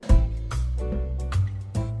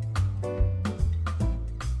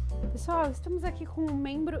pessoal, estamos aqui com um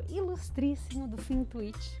membro ilustríssimo do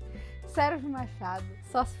FinTwitch, Sérgio Machado,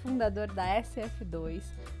 sócio fundador da SF2.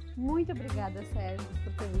 Muito obrigada, Sérgio,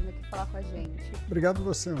 por ter vindo aqui falar com a gente. Obrigado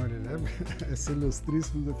você, Marília. Esse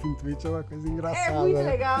ilustríssimo do FinTwitch é uma coisa engraçada. É muito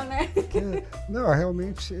legal, né? Porque, não,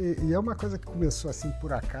 realmente, e é uma coisa que começou assim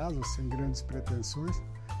por acaso, sem grandes pretensões,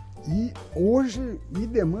 e hoje me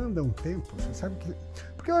demanda um tempo, você sabe que...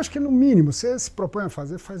 Porque eu acho que, no mínimo, se você se propõe a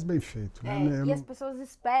fazer, faz bem feito. Né? E as pessoas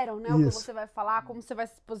esperam, né, o que você vai falar, como você vai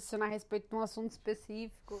se posicionar a respeito de um assunto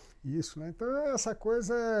específico. Isso, né? Então, essa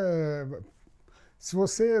coisa... Se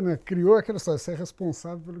você, né, criou aquela história, você é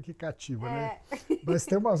responsável pelo que cativa, né? Mas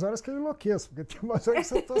tem umas horas que eu enlouqueço, porque tem umas horas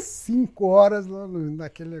que você está 5 horas lá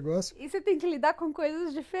naquele negócio. E você tem que lidar com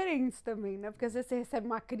coisas diferentes também, né? Porque às vezes você recebe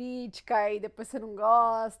uma crítica e depois você não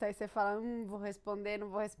gosta, aí você fala, vou responder, não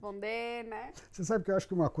vou responder, né? Você sabe que eu acho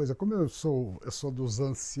que uma coisa, como eu sou dos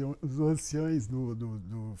anciões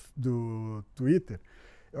do Twitter,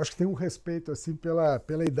 eu acho que tem um respeito assim pela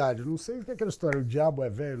idade. Não sei o que é aquela história, o diabo é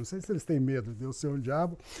velho, não sei se eles têm medo de eu ser um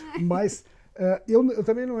diabo, mas eu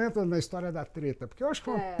também não entro na história da treta, porque eu acho que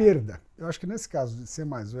é uma perda. Eu acho que nesse caso de ser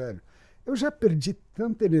mais velho, eu já perdi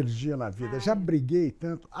tanta energia na vida, já briguei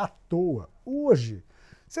tanto à toa. Hoje,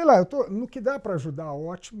 sei lá, no que dá para ajudar,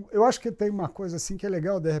 ótimo. Eu acho que tem uma coisa assim que é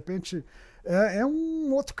legal, de repente, é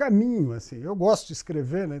um outro caminho, assim. Eu gosto de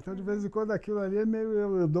escrever, né? Então de vez em quando aquilo ali é meio,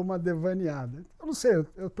 eu dou uma devaneada. Eu não sei,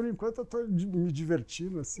 por enquanto eu estou me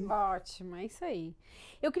divertindo, assim. Ótimo, é isso aí.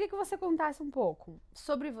 Eu queria que você contasse um pouco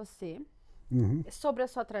sobre você, sobre a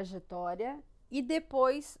sua trajetória e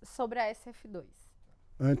depois sobre a SF2.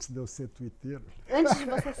 Antes de eu ser twitteiro. Antes de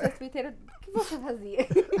você ser twitteiro, o que você fazia?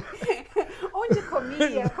 Onde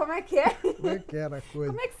comia? Como é que é? Como é que era a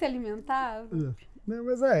coisa? Como é que se alimentava? Não,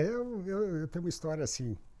 mas eu tenho uma história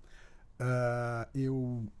assim.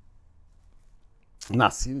 Eu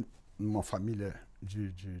nasci numa família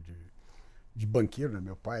de banqueiro, né?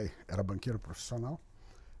 Meu pai era banqueiro profissional.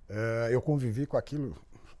 Eu convivi com aquilo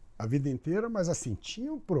a vida inteira, mas assim,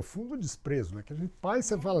 tinha um profundo desprezo, né? Que a gente, pai,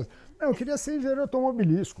 você fala, não, eu queria ser engenheiro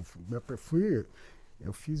automobilístico.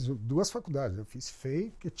 Eu fiz 2 faculdades, eu fiz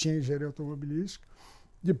FEI, que tinha engenharia automobilística,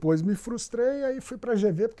 depois me frustrei, aí fui para a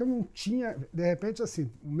GV, porque eu não tinha, de repente,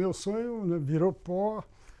 assim, o meu sonho virou pó,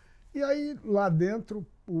 e aí lá dentro,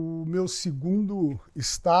 o meu segundo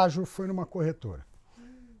estágio foi numa corretora.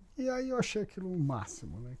 E aí eu achei aquilo o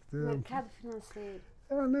máximo, né? Mercado financeiro.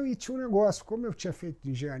 Não, e tinha um negócio, como eu tinha feito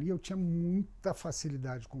engenharia, eu tinha muita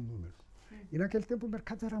facilidade com números. E naquele tempo o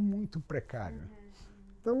mercado era muito precário.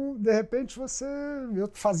 Então, de repente, eu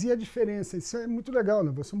fazia a diferença. Isso é muito legal,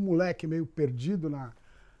 né? Você é um moleque meio perdido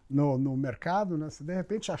no mercado, né? Você, de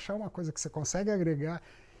repente, achar uma coisa que você consegue agregar.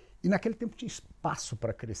 E naquele tempo tinha espaço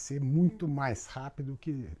para crescer muito mais rápido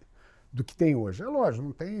do que tem hoje. É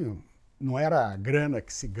lógico, não era a grana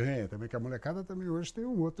que se ganha também, que a molecada também hoje tem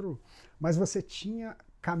um outro... Mas você tinha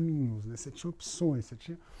caminhos, né? Você tinha opções.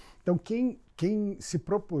 Então, quem se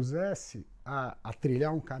propusesse a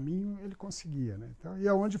trilhar um caminho, ele conseguia, né? Então, e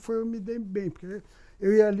aonde eu me dei bem, porque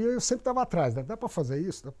eu ia ali, eu sempre estava atrás. Dá para fazer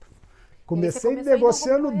isso? Comecei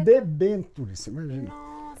negociando debêntures, imagina.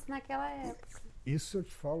 Nossa, naquela época. Isso eu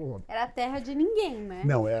te falo. Era a terra de ninguém, né?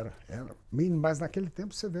 Não, era. Mas naquele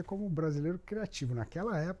tempo você vê como brasileiro criativo.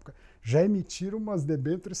 Naquela época já emitiram umas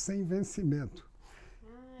debêntures sem vencimento.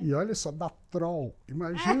 E olha só, da Troll.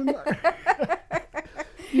 Imagina.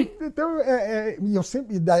 Então,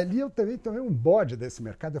 e dali eu também tomei um bode desse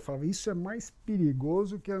mercado. Eu falava, isso é mais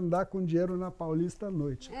perigoso que andar com dinheiro na Paulista à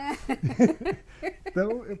noite.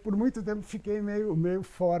 Então, eu por muito tempo fiquei meio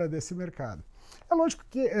fora desse mercado. É lógico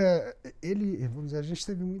que vamos dizer, a gente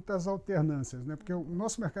teve muitas alternâncias, né? Porque o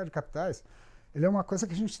nosso mercado de capitais, ele é uma coisa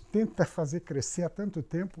que a gente tenta fazer crescer há tanto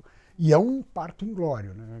tempo e é um parto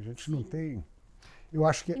inglório, né? A gente não tem... Eu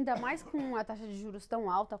acho que... Ainda mais com a taxa de juros tão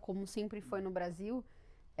alta como sempre foi no Brasil,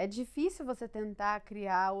 é difícil você tentar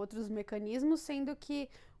criar outros mecanismos, sendo que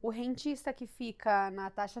o rentista que fica na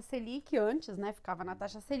taxa Selic antes, né, ficava na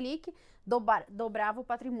taxa Selic, dobrava o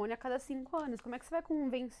patrimônio a cada 5 anos. Como é que você vai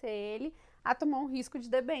convencer ele a tomar um risco de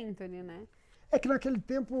debênture, né? É que naquele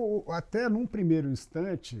tempo, até num primeiro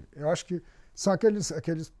instante, eu acho que são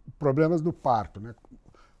aqueles problemas do parto, né?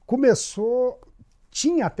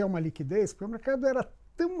 Tinha até uma liquidez, porque o mercado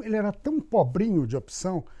era tão pobrinho de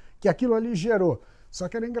opção que aquilo ali gerou. Só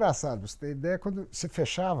que era engraçado, você tem ideia, quando você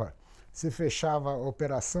fechava a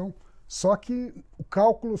operação, só que o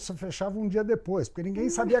cálculo só fechava um dia depois, porque ninguém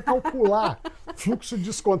sabia calcular fluxo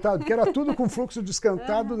descontado, porque era tudo com fluxo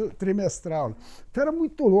descontado trimestral. Então era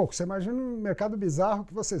muito louco, você imagina um mercado bizarro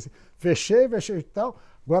que você fechei e tal,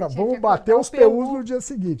 Agora vamos bater os PUs no dia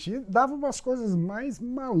seguinte. E dava umas coisas mais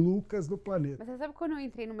malucas do planeta. Mas você sabe que quando eu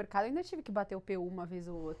entrei no mercado, eu ainda tive que bater o PU uma vez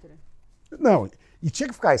ou outra. Não, e tinha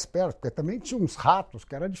que ficar esperto, porque também tinha uns ratos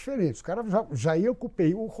que eram diferentes. Os caras já iam com o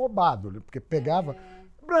PU roubado, né? Porque pegava...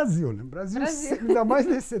 Brasil, né? Brasil. Ainda mais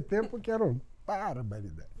nesse tempo que era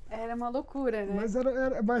barbaridade. Era uma loucura,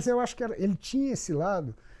 né? Mas eu acho que ele tinha esse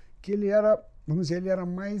lado que ele era, vamos dizer, ele era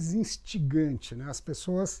mais instigante, né? As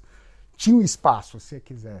pessoas tinham espaço, se você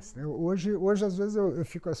quisesse. Né? Hoje, às vezes, eu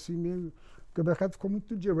fico assim meio... Porque o mercado ficou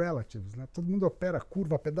muito de relatives, né? Todo mundo opera a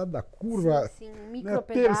curva, pedaço da curva. Sim, né?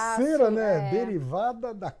 Terceira, né?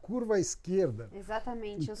 Derivada da curva à esquerda.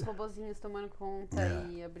 Exatamente, os robozinhos tomando conta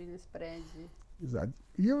e abrindo spread. Exato.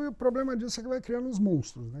 E o problema disso é que vai criando os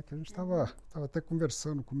monstros, né? Que a gente estava até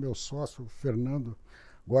conversando com o meu sócio, o Fernando,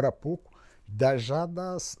 agora há pouco, das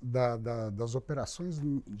operações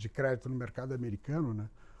de crédito no mercado americano, né?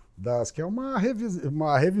 Que é uma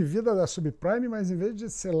revivida da subprime, mas em vez de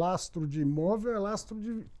ser lastro de imóvel, é lastro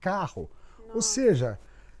de carro. Nossa. Ou seja,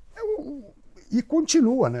 e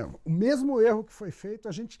continua, né? O mesmo erro que foi feito,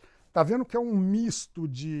 a gente está vendo que é um misto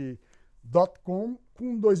de .com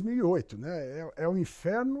com 2008, né? É um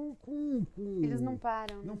inferno com... Eles não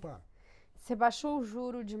param. Não param. Você baixou o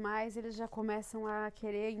juro demais, eles já começam a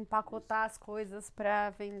querer empacotar as coisas para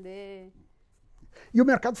vender. E o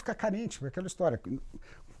mercado fica carente, aquela história.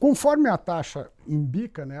 Conforme a taxa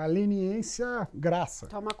embica, né, a leniência graça.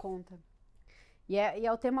 Toma conta. E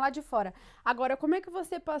é o tema lá de fora. Agora, como é que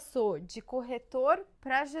você passou de corretor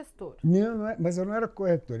para gestor? Mas eu não era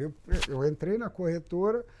corretor. Eu entrei na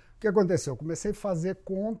corretora, o que aconteceu? Eu comecei a fazer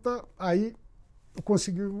conta, aí eu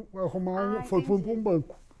consegui arrumar fui para um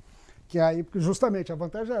banco. Que aí, porque justamente a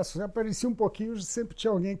vantagem é essa, você aparecia um pouquinho, sempre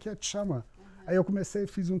tinha alguém que ia te chamar. Aí eu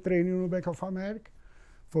fiz um treininho no Bank of America.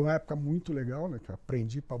 Foi uma época muito legal, né? Que eu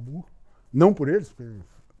aprendi para burro. Não por eles, porque,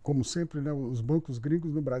 como sempre, né, os bancos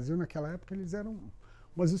gringos no Brasil, naquela época, eles eram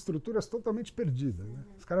umas estruturas totalmente perdidas. Né?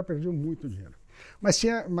 Os caras perdiam muito dinheiro. Mas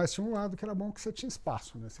tinha um lado que era bom, que você tinha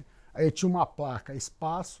espaço. Né? Aí tinha uma placa,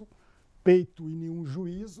 espaço, peito e nenhum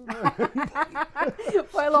juízo. Né?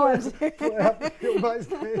 Foi longe. Foi a época que eu mais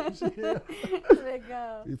ganhei dinheiro.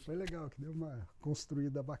 Legal. E foi legal, que deu uma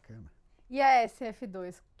construída bacana. E a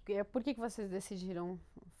SF2? Por que vocês decidiram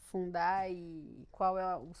fundar e qual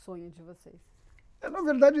é o sonho de vocês? Na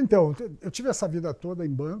verdade, então, eu tive essa vida toda em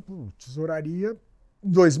banco, tesouraria. Em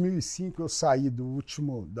 2005 eu saí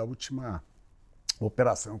da última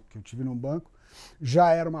operação que eu tive num banco.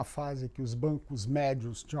 Já era uma fase que os bancos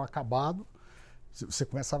médios tinham acabado. Você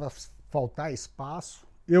começava a faltar espaço.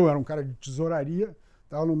 Eu era um cara de tesouraria,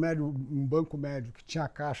 estava num banco médio que tinha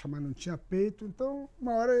caixa, mas não tinha peito. Então,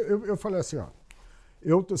 uma hora eu falei assim, ó,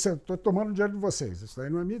 eu estou tomando dinheiro de vocês, isso daí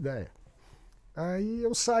não é minha ideia. Aí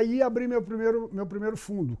eu saí e abri meu primeiro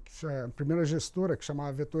fundo, a primeira gestora, que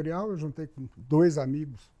chamava Vetorial. Eu juntei com 2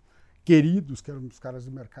 amigos queridos, que eram os caras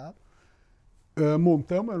do mercado.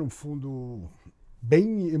 Montamos, era um fundo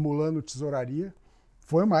bem emulando tesouraria.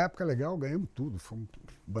 Foi uma época legal, ganhamos tudo. Foi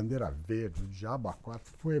bandeira verde, o diabo a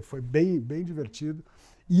 4. Foi bem, bem divertido.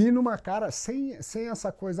 E numa cara, sem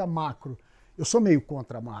essa coisa macro. Eu sou meio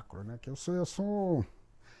contra macro, né? Que eu sou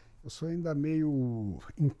ainda meio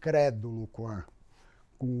incrédulo com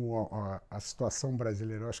a situação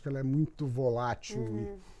brasileira. Eu acho que ela é muito volátil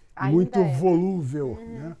e muito volúvel,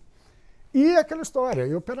 né? E aquela história,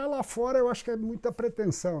 eu operar lá fora, eu acho que é muita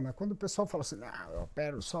pretensão, né? Quando o pessoal fala assim, eu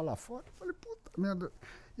opero só lá fora, eu falei, puta merda,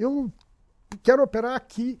 eu quero operar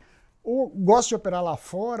aqui, ou gosto de operar lá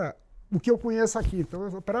fora o que eu conheço aqui. Então,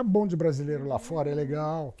 operar bonde brasileiro lá fora é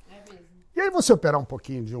legal. É mesmo. E aí você operar um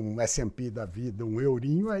pouquinho de um S&P da vida, um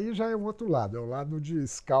eurinho, aí já é o outro lado, é o lado de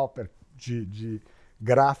scalper, de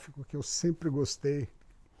gráfico, que eu sempre gostei,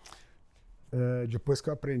 depois que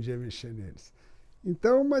eu aprendi a mexer neles.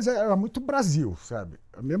 Então, mas era muito Brasil, sabe?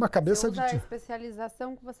 A mesma cabeça você usa a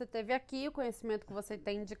especialização que você teve aqui, o conhecimento que você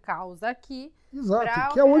tem de causa aqui.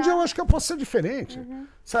 Exato, que é onde eu acho que eu posso ser diferente.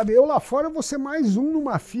 Sabe, eu lá fora vou ser mais um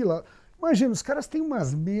numa fila. Imagina, os caras têm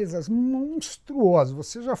umas mesas monstruosas.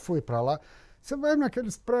 Você já foi para lá. Você vai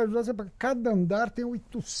naqueles prédios, cada andar tem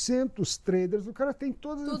 800 traders, o cara tem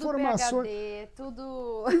todas as informações. PhD,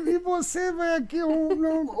 tudo... E você vai aqui,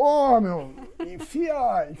 enfia,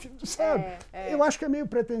 sabe? Eu acho que é meio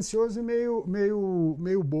pretencioso e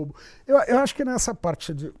meio bobo. Eu acho que nessa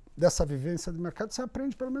parte dessa vivência do mercado, você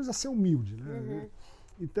aprende pelo menos a ser humilde, né?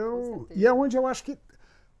 Então, e é onde eu acho que,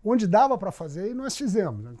 onde dava para fazer, e nós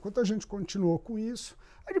fizemos. Né? Enquanto a gente continuou com isso,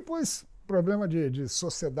 aí depois... O problema de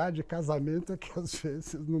sociedade e casamento é que às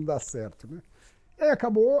vezes não dá certo, né? E aí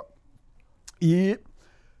acabou, e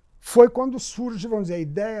foi quando surge, vamos dizer, a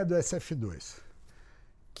ideia do SF2.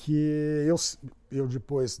 que eu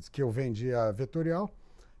depois que eu vendi a Vetorial,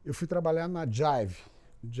 eu fui trabalhar na Jive.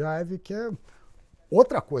 Jive, que é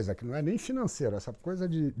outra coisa, que não é nem financeiro. Essa coisa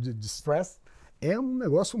de stress é um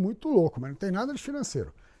negócio muito louco, mas não tem nada de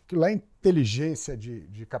financeiro. Aquilo lá é inteligência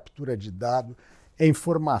de captura de dado, é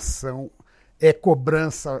informação, é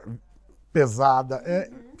cobrança pesada,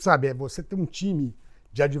 sabe, é você ter um time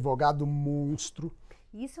de advogado monstro.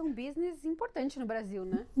 Isso é um business importante no Brasil,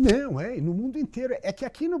 né? Não, no mundo inteiro. É que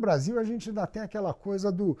aqui no Brasil a gente ainda tem aquela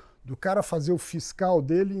coisa do cara fazer o fiscal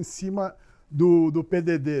dele em cima do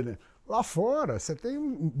PDD, né? Lá fora, você tem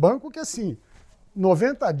um banco que, assim,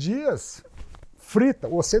 90 dias frita,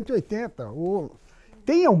 ou 180, ou...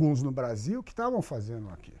 Tem alguns no Brasil que estavam fazendo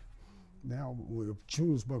aqui. Né? Eu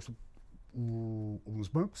tinha uns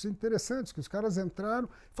bancos interessantes, que os caras entraram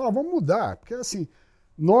e falaram, vamos mudar, porque, assim,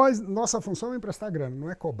 nossa função é emprestar grana, não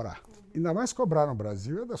é cobrar. Ainda mais cobrar no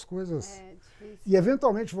Brasil é das coisas... difícil. E,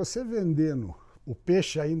 eventualmente, você vendendo o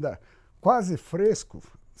peixe ainda quase fresco,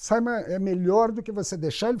 é melhor do que você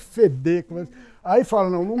deixar ele feder. Aí fala,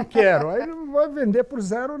 não quero. Aí não vai vender por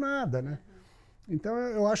zero nada, né? Então,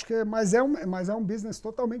 eu acho que... Mas é um business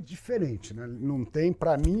totalmente diferente, né? Não tem,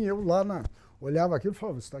 para mim, eu lá olhava aquilo e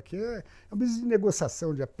falava, isso daqui é um business de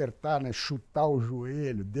negociação, de apertar, né? Chutar o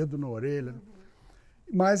joelho, dedo na orelha.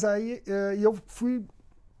 Mas aí eu fui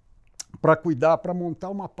para cuidar, para montar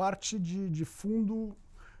uma parte de fundo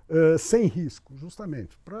sem risco,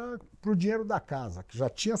 justamente, para o dinheiro da casa, que já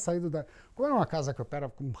tinha saído da... Como era uma casa que opera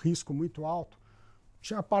com risco muito alto,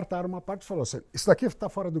 tinha apartado uma parte e falou assim, isso daqui está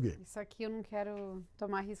fora do game. Isso aqui eu não quero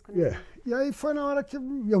tomar risco nenhum. E aí foi na hora que eu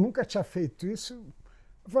nunca tinha feito isso,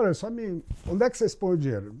 eu falei, onde é que vocês põem o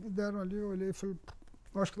dinheiro? Me deram ali, eu olhei e falei,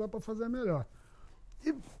 acho que dá para fazer melhor.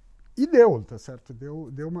 E deu, tá certo?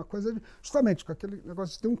 Deu uma coisa justamente com aquele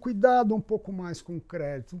negócio de ter um cuidado um pouco mais com o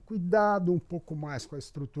crédito, um cuidado um pouco mais com a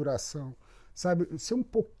estruturação, sabe? Ser um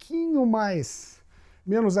pouquinho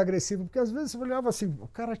menos agressivo, porque às vezes você olhava assim, o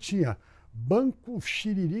cara tinha Banco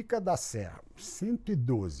Xiririca da Serra,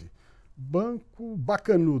 112, Banco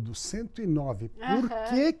Bacanudo, 109.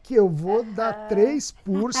 Por que eu vou dar 3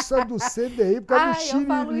 pursa do CDI por causa do Xiririca? Eu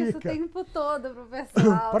falo isso o tempo todo pro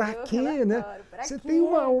pessoal. Para quê, né? Você tem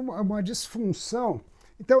uma disfunção.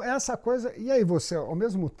 Então, essa coisa... E aí você, ao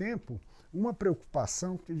mesmo tempo, uma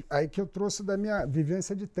preocupação aí que eu trouxe da minha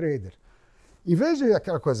vivência de trader. Em vez de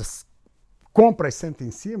aquela coisa, compra e senta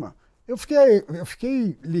em cima, eu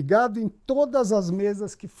fiquei ligado em todas as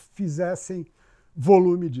mesas que fizessem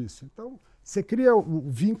volume disso. Então, você cria o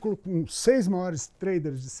vínculo com 6 maiores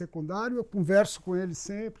traders de secundário, eu converso com eles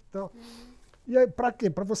sempre e tal. E aí, para quê?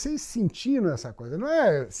 Para você ir sentindo essa coisa, não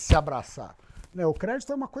é se abraçar. Né? O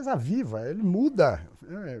crédito é uma coisa viva, ele muda,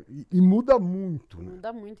 e muda muito. Né?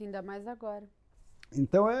 Muda muito, ainda mais agora.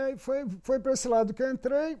 Então, foi para esse lado que eu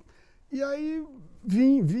entrei, e aí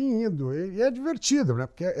vim indo. E é divertido, né?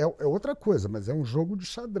 Porque é outra coisa, mas é um jogo de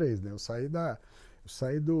xadrez. Né? Eu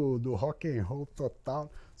saí do rock and roll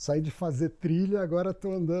total, saí de fazer trilha, agora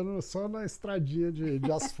estou andando só na estradinha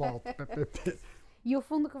de asfalto. E o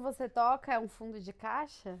fundo que você toca é um fundo de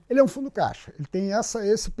caixa? Ele é um fundo caixa. Ele tem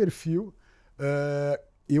esse perfil.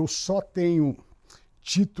 Eu só tenho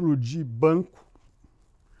título de banco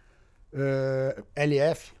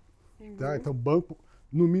LF, tá? Então banco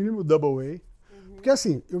no mínimo AA. Porque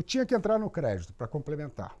assim, eu tinha que entrar no crédito para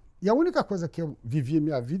complementar. E a única coisa que eu vivi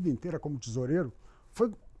minha vida inteira como tesoureiro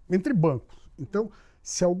foi entre bancos. Então,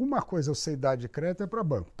 se alguma coisa eu sei dar de crédito é para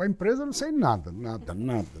banco. Para empresa eu não sei nada.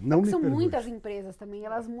 Não me São pergunte. muitas empresas também,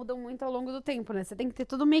 elas mudam muito ao longo do tempo, né? Você tem que ter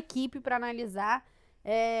toda uma equipe para analisar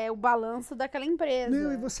o balanço daquela empresa.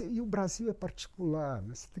 Não, e o Brasil é particular,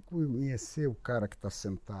 né? Você tem que conhecer o cara que está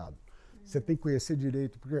sentado. Você tem que conhecer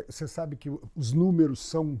direito, porque você sabe que os números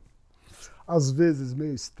são, às vezes,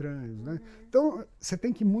 meio estranhos, né? Então, você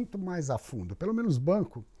tem que ir muito mais a fundo. Pelo menos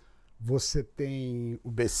banco, você tem o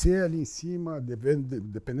BC ali em cima,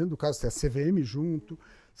 dependendo do caso, tem a CVM junto.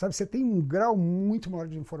 Sabe, você tem um grau muito maior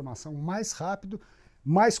de informação, mais rápido,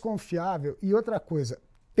 mais confiável. E outra coisa,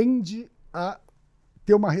 tende a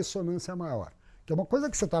ter uma ressonância maior. Que é uma coisa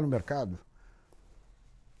que você está no mercado,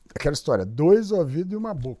 aquela história, 2 ouvidos e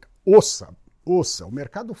uma boca. Ouça, o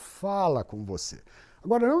mercado fala com você.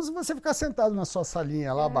 Agora, não se você ficar sentado na sua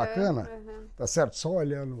salinha lá, bacana, tá certo? Só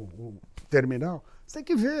olhando o terminal, você tem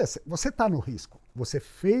que ver, você está no risco. Você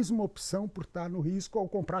fez uma opção por estar no risco ao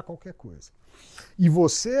comprar qualquer coisa. E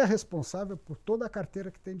você é responsável por toda a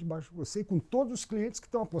carteira que tem debaixo de você e com todos os clientes que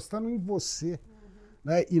estão apostando em você,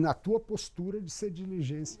 né? E na tua postura de ser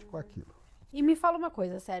diligente com aquilo. E me fala uma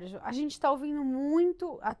coisa, Sérgio, a gente está ouvindo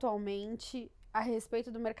muito atualmente a respeito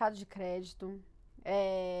do mercado de crédito.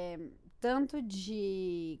 tanto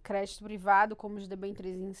de crédito privado como de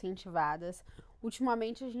debêntures incentivadas.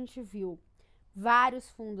 Ultimamente a gente viu vários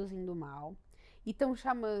fundos indo mal e estão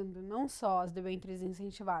chamando não só as debêntures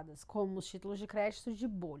incentivadas, como os títulos de crédito de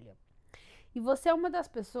bolha. E você é uma das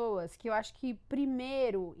pessoas que eu acho que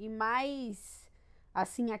primeiro e mais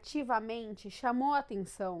assim ativamente chamou a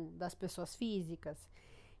atenção das pessoas físicas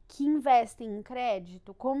que investem em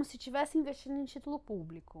crédito como se estivesse investindo em título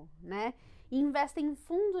público, né? E investem em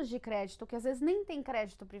fundos de crédito que às vezes nem tem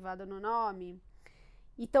crédito privado no nome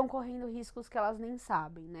e estão correndo riscos que elas nem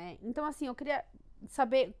sabem, né? Então, assim, eu queria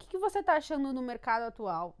saber o que você está achando no mercado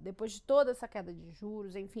atual, depois de toda essa queda de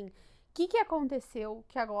juros, enfim, o que aconteceu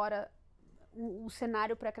que agora o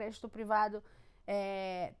cenário para crédito privado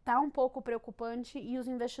tá um pouco preocupante e os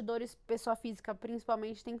investidores, pessoa física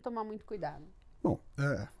principalmente, têm que tomar muito cuidado. Bom,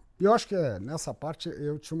 eu acho que nessa parte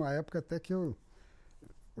eu tinha uma época até que o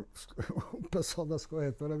pessoal das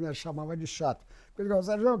corretoras me chamava de chato. Porque eles falavam,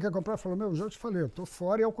 Sérgio, quer comprar? Eu falei, já te falei, eu estou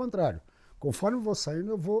fora e ao contrário. Conforme eu vou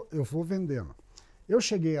saindo, eu vou vendendo. Eu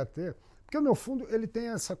cheguei a ter, porque o meu fundo ele tem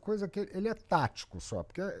essa coisa que ele é tático só,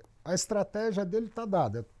 porque a estratégia dele está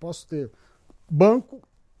dada. Eu posso ter banco,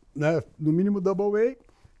 né, no mínimo AA,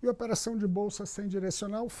 e operação de bolsa sem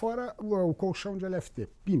direcional, fora o colchão de LFT,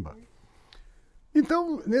 pimba.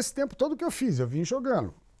 Então, nesse tempo todo que eu fiz, eu vim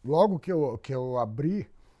jogando. Logo que eu abri,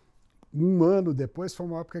 um ano depois, foi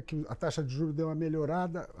uma época que a taxa de juros deu uma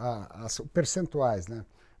melhorada, as percentuais, né?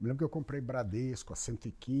 Me lembro que eu comprei Bradesco a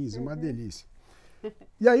 115, uma delícia.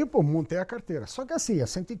 E aí, montei a carteira. Só que assim, a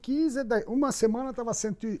 115, uma semana estava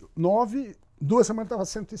 109, 2 semanas estava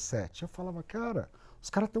 107. Eu falava, cara, os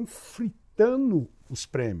caras estão fritando os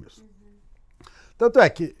prêmios. Tanto é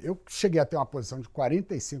que eu cheguei a ter uma posição de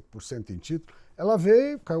 45% em título, ela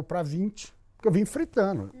veio, caiu para 20%, porque eu vim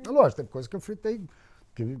fritando. Lógico, teve coisa que eu fritei,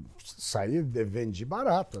 que saí, vendi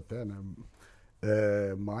barato até, né?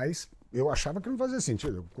 Mas eu achava que não fazia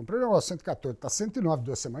sentido. Eu comprei um negócio 114, tá 109,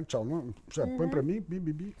 2 semanas, tchau. Já põe para mim,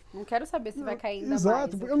 bibi. Não quero saber se vai cair ainda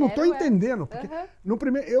exato, mais. Eu não estou entendendo. Porque no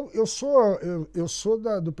primeiro, eu sou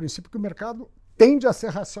do princípio que o mercado tende a ser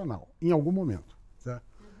racional em algum momento. Tá?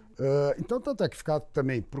 Então, tanto é que ficar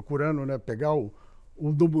também procurando, né, pegar o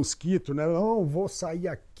do mosquito, né? Não, vou sair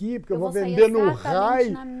aqui porque eu vou vender no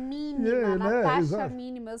raio. Na mínima, na taxa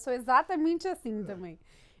mínima. Eu sou exatamente assim também.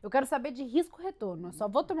 Eu quero saber de risco-retorno. Eu só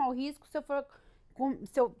vou tomar o risco se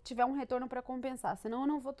eu tiver um retorno para compensar. Senão eu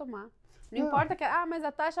não vou tomar. Não importa que... mas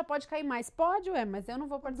a taxa pode cair mais. Pode, mas eu não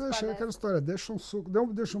vou participar Deixa aquela história, deixa um suco,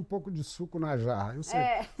 deixa um pouco de suco na jarra. Eu sei.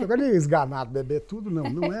 Agora esganado, beber tudo,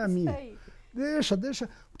 não é a minha. Aí. Deixa.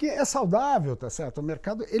 Porque é saudável, tá certo? O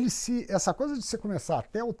mercado, essa coisa de você começar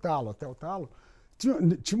até o talo.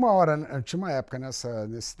 Tinha uma época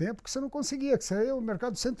nesse tempo que você não conseguia, que você ia o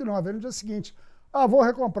mercado 109, aí no dia seguinte, vou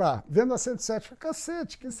recomprar, vendo a 107. Falei,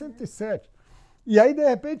 cacete, que 107. E aí, de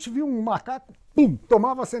repente, viu um macaco, pum,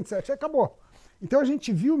 tomava 107, aí acabou. Então a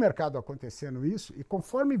gente viu o mercado acontecendo isso, e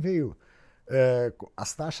conforme veio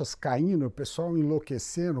as taxas caindo, o pessoal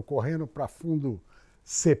enlouquecendo, correndo para fundo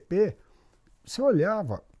CP, você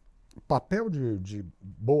olhava papel de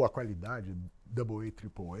boa qualidade, AA,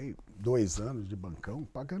 AAA, 2 anos de bancão,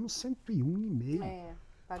 pagando 101,5.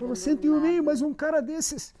 Falou 101,5, mas um cara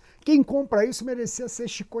desses, quem compra isso merecia ser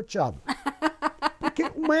chicoteado. Porque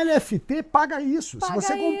uma LFT paga isso. Se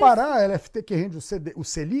você comparar a LFT que rende o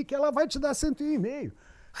Selic, ela vai te dar 101,5.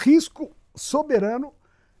 Risco soberano,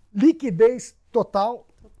 liquidez total.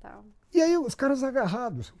 E aí os caras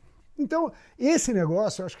agarrados. Então, esse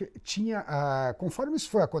negócio, eu acho que tinha... conforme isso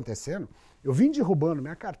foi acontecendo, eu vim derrubando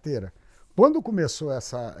minha carteira. Quando começou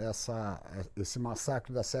esse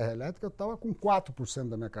massacre da Serra Elétrica, eu estava com 4%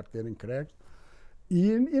 da minha carteira em crédito.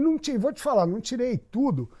 E não vou te falar, não tirei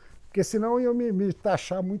tudo, porque senão eu me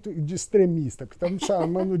taxar muito de extremista, porque estavam me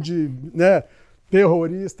chamando de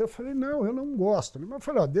terrorista. Eu falei, não, eu não gosto. Mas eu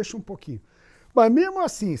falei, deixa um pouquinho. Mas mesmo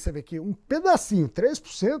assim, você vê que um pedacinho,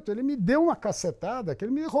 3%, ele me deu uma cacetada, que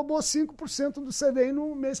ele me roubou 5% do CDI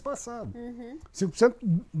no mês passado.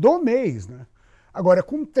 5% do mês, né? Agora,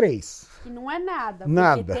 com 3%. E não é nada,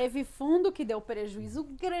 porque teve fundo que deu prejuízo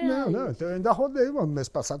grande. Não, então eu ainda rodei no mês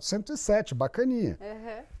passado 107, bacaninha.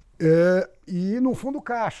 E no fundo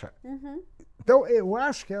caixa. Então, eu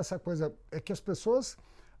acho que essa coisa é que as pessoas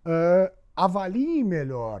avaliem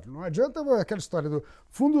melhor. Não adianta aquela história do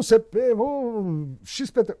fundo CP,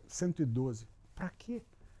 XPT, 112. Para quê?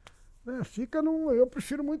 Eu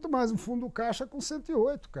prefiro muito mais um fundo caixa com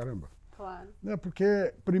 108, caramba. Claro.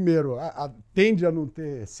 Porque, primeiro, tende a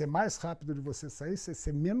ser mais rápido de você sair,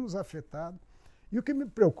 ser menos afetado. E o que me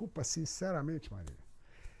preocupa, sinceramente, Maria,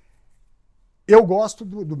 Eu gosto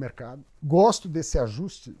do mercado, gosto desse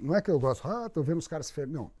ajuste. Não é que eu gosto, estou vendo os caras se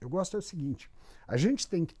ferem. Não, eu gosto é o seguinte, a gente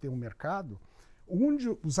tem que ter um mercado onde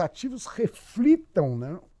os ativos reflitam,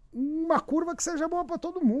 né, uma curva que seja boa para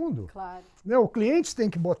todo mundo. Claro. Né, o cliente tem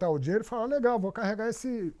que botar o dinheiro e falar, legal, vou carregar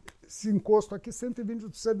esse encosto aqui, 120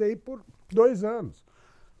 do CDI por 2 anos.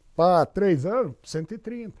 Para 3 anos,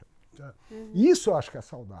 130. Isso eu acho que é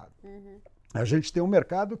saudável. A gente tem um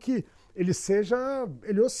mercado que ele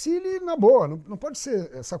oscile na boa, não pode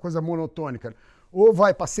ser essa coisa monotônica. Ou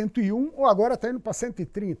vai para 101, ou agora está indo para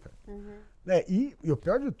 130. E o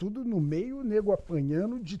pior de tudo, no meio, o nego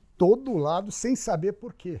apanhando de todo lado, sem saber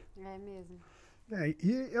por quê. É mesmo.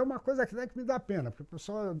 E é uma coisa que me dá pena, porque o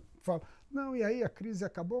pessoal fala, não, e aí a crise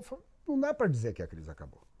acabou? Eu falo, não dá para dizer que a crise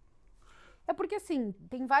acabou. É porque, assim,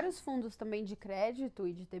 tem vários fundos também de crédito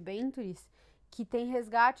e de debêntures que tem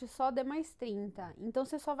resgate só D mais 30. Então,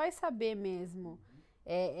 você só vai saber mesmo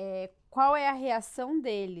qual é a reação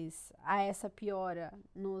deles a essa piora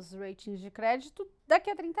nos ratings de crédito daqui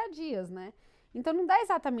a 30 dias, né? Então, não dá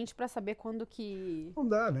exatamente para saber quando que... Não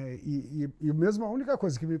dá, né? E mesmo a única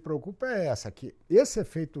coisa que me preocupa é essa, que esse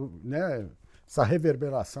efeito, né, essa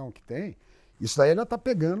reverberação que tem, isso daí ela está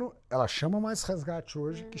pegando, ela chama mais resgate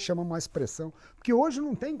hoje, que chama mais pressão, porque hoje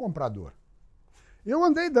não tem comprador. Eu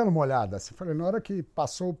andei dando uma olhada, assim, falei, na hora que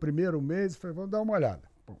passou o primeiro mês, falei, vamos dar uma olhada.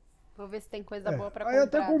 Bom, vou ver se tem coisa boa para comprar. Aí eu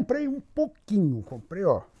até comprei um pouquinho, comprei,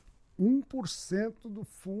 1% do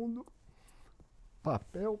fundo,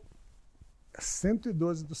 papel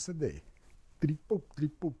 112 do CDI. Triple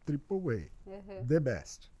A. The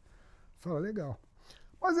best. Falei, legal.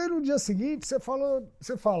 Mas aí no dia seguinte, você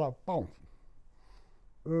fala, pão,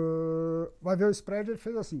 vai ver o spread, ele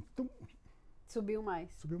fez assim. Subiu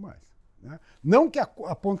mais. Né? Não que a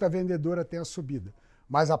ponta vendedora tenha subido,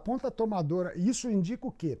 mas a ponta tomadora, isso indica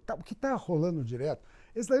o quê? O que está rolando direto.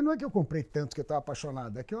 Esse daí não é que eu comprei tanto que eu estava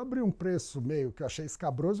apaixonado, é que eu abri um preço meio que eu achei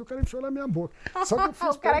escabroso e o cara enfiou na minha boca. Só que eu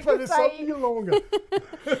fiz para fazer só milonga.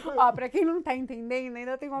 Para quem não está entendendo,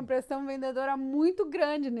 ainda tem uma pressão vendedora muito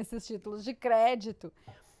grande nesses títulos de crédito.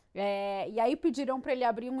 E aí pediram para ele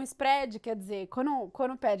abrir um spread, quer dizer,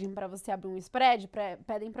 quando pedem para você abrir um spread,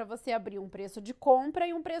 pedem para você abrir um preço de compra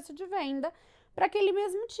e um preço de venda para aquele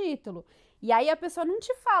mesmo título. E aí a pessoa não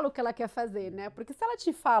te fala o que ela quer fazer, né? Porque se ela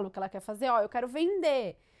te fala o que ela quer fazer, eu quero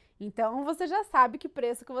vender. Então você já sabe que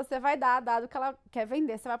preço que você vai dar, dado que ela quer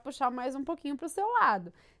vender, você vai puxar mais um pouquinho para o seu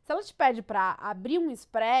lado. Se ela te pede para abrir um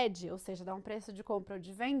spread, ou seja, dar um preço de compra ou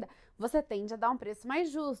de venda, você tende a dar um preço mais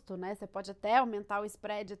justo, né? Você pode até aumentar o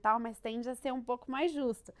spread e tal, mas tende a ser um pouco mais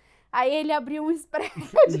justo. Aí ele abriu um spread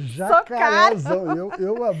jacarezão.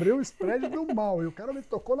 Eu abri o spread do mal e o cara me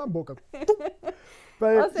tocou na boca.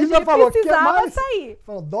 Ou seja, ele falou, precisava sair.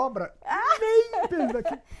 Falou, dobra.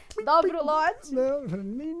 Dobra o lote? Não,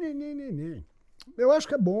 nem. Eu acho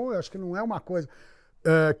que é bom, eu acho que não é uma coisa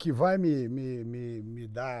que vai me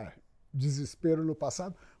dar desespero no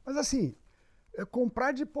passado. Mas assim,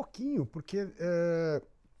 comprar de pouquinho, porque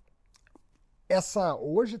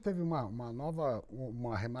hoje teve uma nova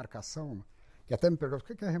remarcação, que até me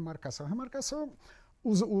perguntou, o que é remarcação? Remarcação,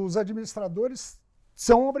 os administradores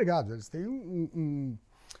são obrigados, eles têm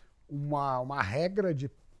uma regra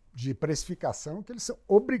de precificação que eles são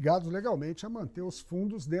obrigados legalmente a manter os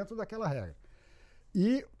fundos dentro daquela regra.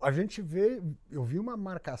 E eu vi uma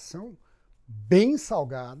marcação bem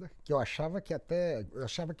salgada, que eu achava que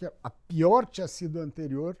a pior tinha sido a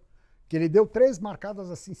anterior, que ele deu 3 marcadas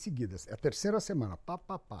assim seguidas, é a terceira semana, pá.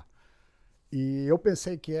 E eu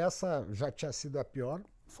pensei que essa já tinha sido a pior,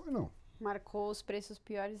 foi não. Marcou os preços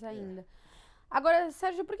piores ainda. Agora,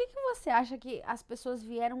 Sérgio, por que você acha que as pessoas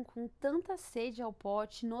vieram com tanta sede ao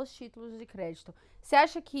pote nos títulos de crédito? Você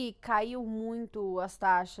acha que caiu muito as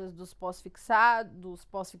taxas dos pós-fixados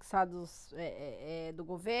do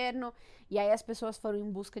governo, e aí as pessoas foram em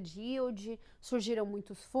busca de yield, surgiram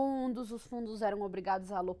muitos fundos, os fundos eram obrigados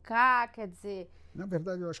a alocar, quer dizer... Na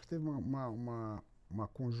verdade, eu acho que teve uma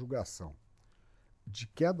conjugação de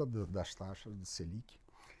queda das taxas do Selic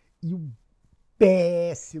e o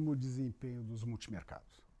péssimo desempenho dos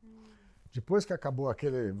multimercados. Depois que acabou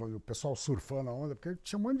o pessoal surfando a onda, porque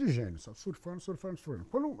tinha um monte de gênio, só surfando.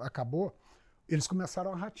 Quando acabou, eles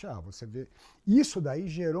começaram a ratear, você vê. Isso daí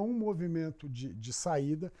gerou um movimento de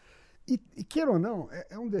saída, e queira ou não,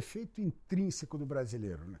 é um defeito intrínseco do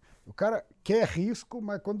brasileiro, né? O cara quer risco,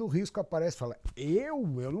 mas quando o risco aparece, fala, eu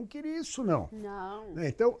não queria isso, não. Não.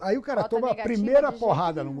 Então, aí o cara toma a primeira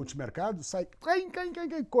porrada no multimercado, sai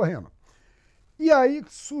correndo. E aí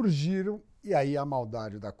surgiram, e aí a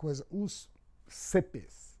maldade da coisa, os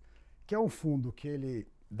CPs, que é um fundo que ele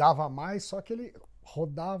dava mais, só que ele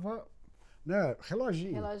rodava né?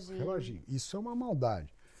 Reloginho. Reloginho. Isso é uma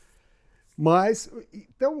maldade. Mas,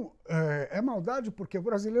 então, é maldade porque o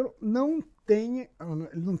brasileiro não tem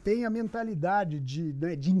a mentalidade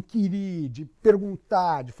de inquirir, de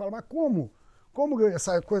perguntar, de falar, mas como? Como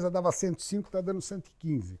essa coisa dava 105, está dando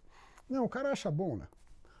 115? Não, o cara acha bom, né?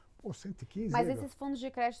 Pô, 115. Mas esses fundos de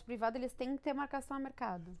crédito privado, eles têm que ter marcação a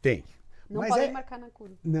mercado. Tem. Não podem marcar na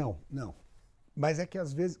curva. Não. Mas é que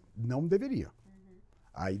às vezes não deveria.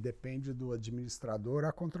 Aí depende do administrador,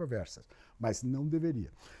 há controvérsias, mas não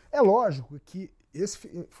deveria. É lógico que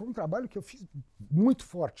esse foi um trabalho que eu fiz muito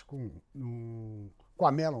forte com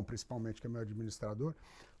a Mellon, principalmente, que é meu administrador,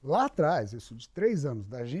 lá atrás, isso de 3 anos,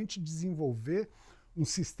 da gente desenvolver um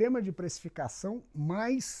sistema de precificação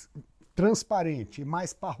mais transparente e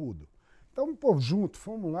mais parrudo. Então, pô, junto,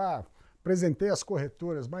 fomos lá, apresentei as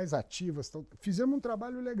corretoras mais ativas, então, fizemos um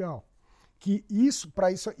trabalho legal. Que isso,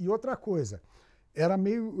 para isso, e outra coisa, era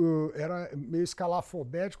meio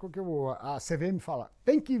escalafobético, que a CVM fala,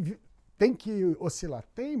 tem que oscilar.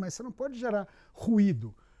 Tem, mas você não pode gerar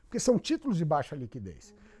ruído, porque são títulos de baixa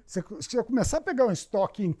liquidez. Se você começar a pegar um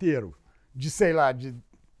estoque inteiro de, sei lá, de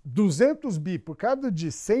 200 bi por cada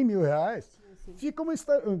de 100 mil reais, fica uma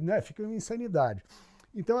insanidade.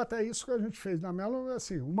 Então, até isso que a gente fez na Mellon,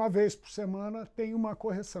 assim, uma vez por semana tem uma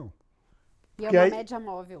correção. E é uma média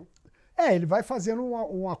móvel. Ele vai fazendo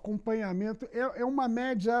um acompanhamento, é uma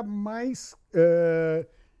média mais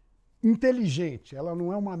inteligente, ela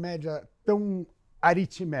não é uma média tão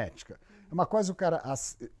aritmética. É uma coisa, o cara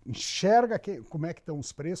enxerga como é que estão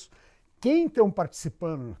os preços, quem está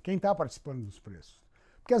participando dos preços.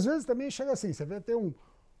 Porque às vezes também chega assim, você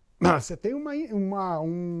tem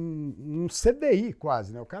um CDI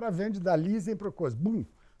quase, né? O cara vende da leasing para coisa, bum,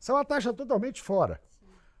 isso é uma taxa totalmente fora.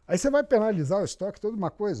 Aí você vai penalizar o estoque, toda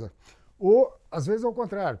uma coisa. Ou, às vezes, ao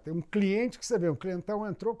contrário, tem um cliente que você vê, um clientão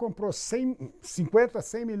entrou, comprou 50,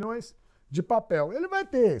 100 milhões de papel. Ele vai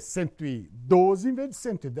ter 112 em vez de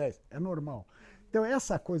 110. É normal. Então,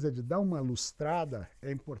 essa coisa de dar uma lustrada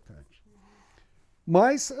é importante.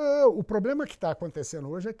 Mas o problema que está acontecendo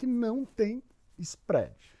hoje é que não tem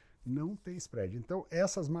spread. Não tem spread. Então,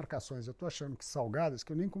 essas marcações, eu estou achando que salgadas,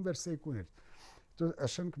 que eu nem conversei com eles, estou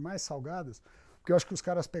achando que mais salgadas, porque eu acho que os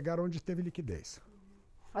caras pegaram onde teve liquidez.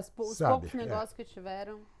 Os poucos negócios que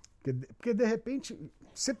tiveram. Porque, de repente,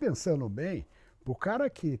 você pensando bem, o cara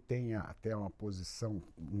que tem até uma posição,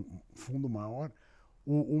 um fundo maior,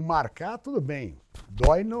 o marcar, tudo bem,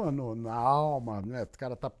 dói na alma, né? O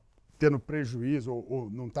cara está tendo prejuízo ou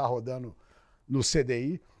não está rodando no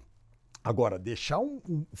CDI. Agora, deixar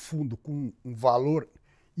um fundo com um valor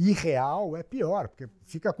irreal é pior, porque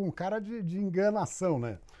fica com cara de enganação,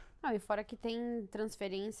 né? E fora que tem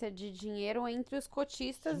transferência de dinheiro entre os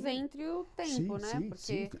cotistas entre o tempo, né?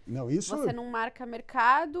 Sim, porque Não, isso... você não marca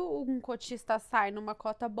mercado, um cotista sai numa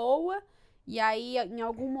cota boa, e aí em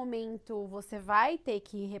algum momento você vai ter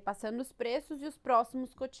que ir repassando os preços e os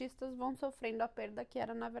próximos cotistas vão sofrendo a perda que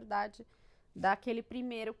era, na verdade, daquele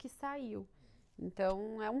primeiro que saiu.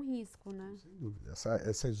 Então, é um risco, né? Sem dúvida.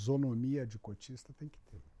 Essa isonomia de cotista tem que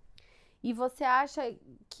ter. E você acha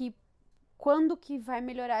que quando que vai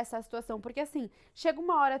melhorar essa situação? Porque, assim, chega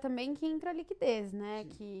uma hora também que entra a liquidez, né? Sim.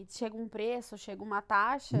 Que chega um preço, chega uma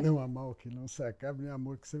taxa. Não há mal que não se acabe, nem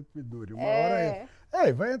amor que sempre me dure. Uma hora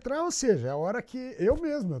vai entrar, ou seja, é a hora que eu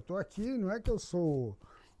mesmo, eu tô aqui, não é que eu sou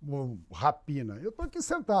rapina, eu tô aqui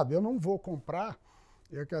sentado, eu não vou comprar.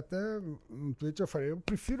 Eu que até no Twitter eu falei, eu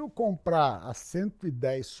prefiro comprar a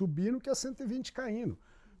 110 subindo que a 120 caindo.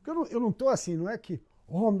 Porque eu não tô assim, não é que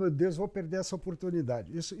oh, meu Deus, vou perder essa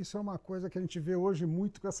oportunidade. Isso é uma coisa que a gente vê hoje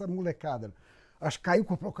muito com essa molecada. Acho que caiu,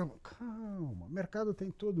 comprou. Calma, o mercado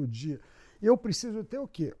tem todo dia. Eu preciso ter o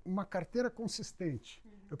quê? Uma carteira consistente.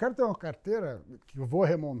 Eu quero ter uma carteira que eu vou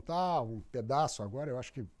remontar um pedaço agora, eu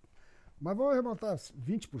acho que... Mas vou remontar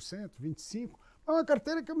 20%, 25%. É uma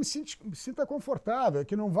carteira que eu me sinta confortável,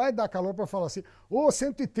 que não vai dar calor para falar assim,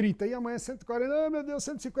 130, e amanhã 140, meu Deus,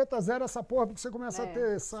 150 zero essa porra, porque você começa a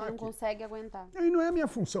ter saque. Você não consegue aguentar. E não é a minha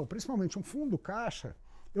função, principalmente um fundo caixa,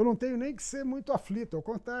 eu não tenho nem que ser muito aflito, ao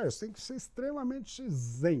contrário, eu tenho que ser extremamente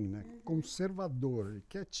zen, né? Conservador,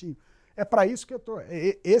 quietinho. É para isso que eu estou.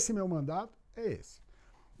 Esse meu mandato é esse.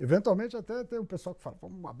 Eventualmente até tem um pessoal que fala,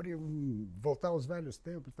 vamos voltar aos velhos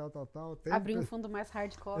tempos, tal. Abrir um fundo mais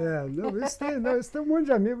hardcore. Isso tem um monte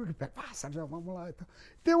de amigo que pega, Sérgio, vamos lá e tal.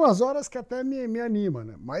 Tem umas horas que até me anima,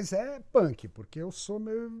 né? Mas é punk, porque eu sou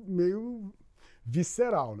meio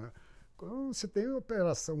visceral, né? Quando você tem uma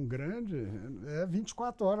operação grande, é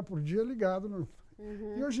 24 horas por dia ligado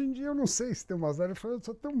E hoje em dia eu não sei se tem umas áreas, eu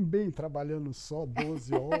estou tão bem trabalhando só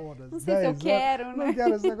 12 horas, não sei 10 se eu horas. quero, né? Não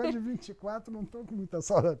quero, esse negócio de 24 não estou com muita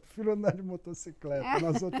saudade. Prefiro andar de motocicleta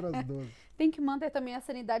nas outras 12. Tem que manter também a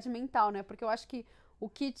sanidade mental, né? Porque eu acho que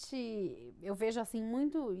eu vejo assim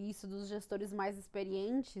muito isso dos gestores mais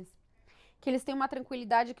experientes, que eles têm uma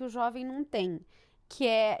tranquilidade que o jovem não tem, que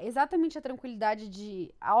é exatamente a tranquilidade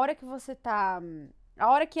de a hora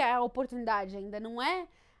que a oportunidade ainda não é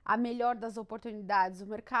a melhor das oportunidades, o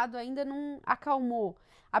mercado ainda não acalmou.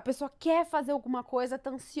 A pessoa quer fazer alguma coisa, tá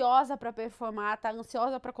ansiosa para performar, tá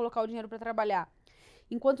ansiosa para colocar o dinheiro para trabalhar.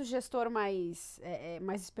 Enquanto o gestor mais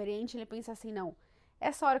experiente, ele pensa assim, não,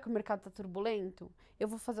 essa hora que o mercado tá turbulento, eu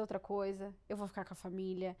vou fazer outra coisa, eu vou ficar com a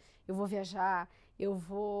família, eu vou viajar, eu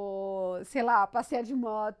vou, sei lá, passear de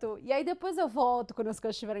moto. E aí depois eu volto quando as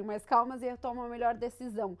coisas estiverem mais calmas e eu tomo a melhor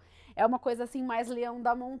decisão. É uma coisa assim mais leão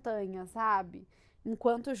da montanha, sabe?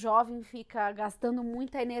 Enquanto o jovem fica gastando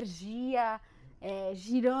muita energia,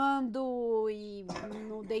 girando e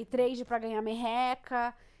no day trade para ganhar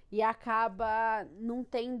merreca e acaba não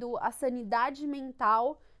tendo a sanidade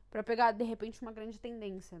mental para pegar, de repente, uma grande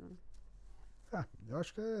tendência, né? Eu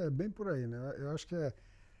acho que é bem por aí, né? Eu acho que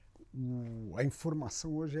a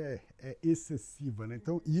informação hoje é excessiva, né?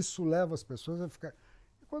 Então, isso leva as pessoas a ficar...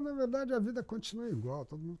 Quando, na verdade, a vida continua igual.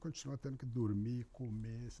 Todo mundo continua tendo que dormir,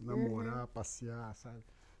 comer, se namorar, passear, sabe?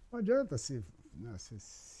 Não adianta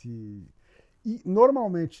E,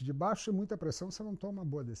 normalmente, debaixo de muita pressão, você não toma uma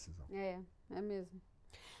boa decisão. É mesmo.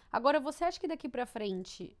 Agora, você acha que daqui para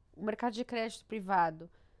frente, o mercado de crédito privado,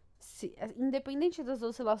 independente das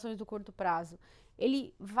oscilações do curto prazo,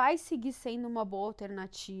 ele vai seguir sendo uma boa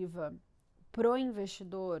alternativa pro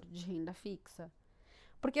investidor de renda fixa?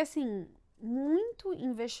 Porque, assim, muito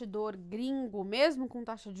investidor gringo, mesmo com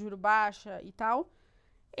taxa de juros baixa e tal,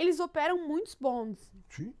 eles operam muitos bonds,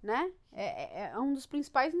 Sim. Né? É um dos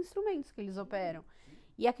principais instrumentos que eles operam.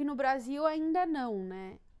 E aqui no Brasil ainda não,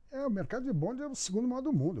 né? O mercado de bonde é o segundo maior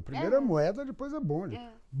do mundo. Primeiro é moeda, depois é bonde.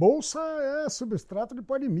 Bolsa é substrato de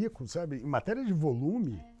pó de mico, sabe? Em matéria de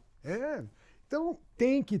volume. Então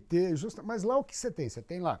tem que ter, mas lá o que você tem? Você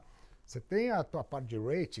tem a tua parte de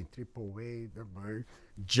rating, AAA,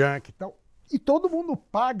 junk e tal, e todo mundo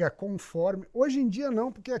paga conforme. Hoje em dia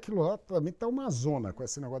não, porque aquilo lá também está uma zona com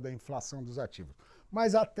esse negócio da inflação dos ativos.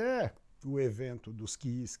 Mas até o evento dos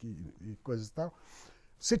KISS e coisas e tal,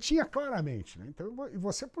 você tinha claramente, né? Então, e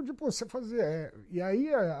você podia fazer. E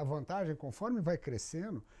aí a vantagem, conforme vai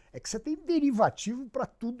crescendo, é que você tem derivativo para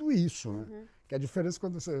tudo isso, né? Que a diferença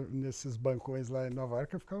quando você, nesses bancões lá em Nova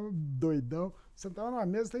York, eu ficava doidão. Você estava numa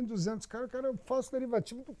mesa, tem 200 caras, o cara faz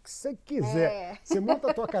derivativo do que você quiser. Você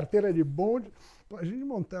monta a tua carteira de bonde. A gente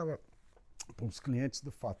montava para os clientes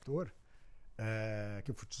do Fator,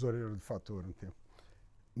 que eu fui tesoureiro do Fator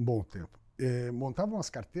um bom tempo. Montavam umas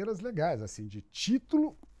carteiras legais, assim, de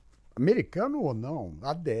título, americano ou não,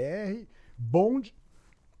 ADR, bond,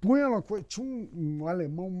 punha uma coisa, tinha um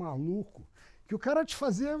alemão maluco, que o cara te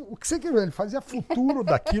fazia o que você queria, ele fazia futuro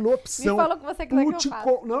daquilo, opção. Me fala o que você quiser que eu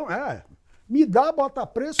faça. Não, me dá, bota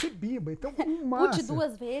preço e bimba. Então, com massa. Pute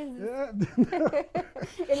 2 vezes.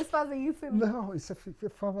 Eles fazem isso. Né? Não, isso eu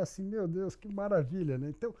falava assim, meu Deus, que maravilha, né?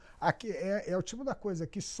 Então, aqui é o tipo da coisa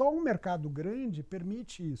que só um mercado grande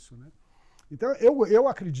permite isso, né? Então, eu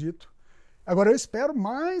acredito. Agora, eu espero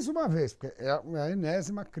mais uma vez, porque é a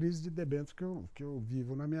enésima crise de debênture que eu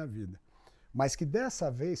vivo na minha vida. Mas que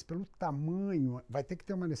dessa vez, pelo tamanho, vai ter que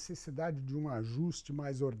ter uma necessidade de um ajuste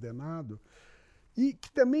mais ordenado. E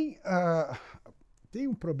que também tem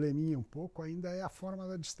um probleminha um pouco, ainda é a forma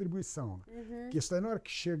da distribuição. Né? Que isso aí, na hora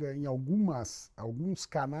que chega em alguns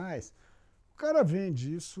canais, o cara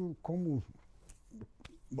vende isso como...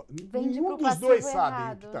 Nenhum dos dois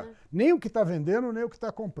sabe o que tá. Né? Nem o que está vendendo, nem o que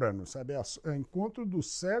está comprando. Sabe? É encontro do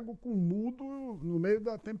cego com o mudo no meio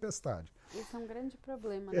da tempestade. Isso é um grande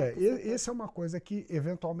problema. Né, essa é uma coisa que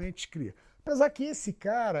eventualmente cria. Apesar que esse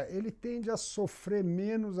cara, ele tende a sofrer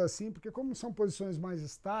menos assim, porque como são posições mais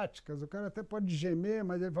estáticas, o cara até pode gemer,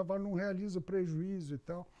 mas ele vai não realiza o prejuízo e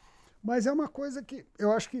tal. Mas é uma coisa que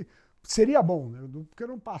eu acho que seria bom, né? Porque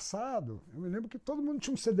no passado, eu me lembro que todo mundo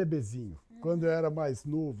tinha um CDBzinho, quando eu era mais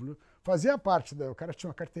novo. Né? Fazia parte, o cara tinha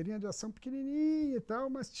uma carteirinha de ação pequenininha e tal,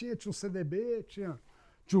 mas tinha um CDB, tinha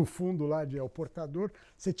um fundo lá de portador,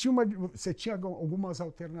 você tinha algumas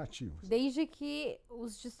alternativas. Desde que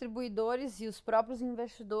os distribuidores e os próprios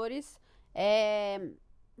investidores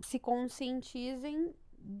se conscientizem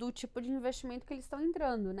do tipo de investimento que eles estão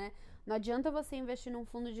entrando, né? Não adianta você investir num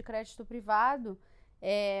fundo de crédito privado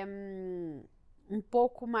um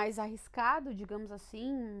pouco mais arriscado, digamos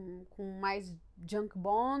assim, com mais junk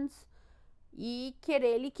bonds e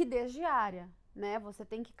querer liquidez diária. né? Você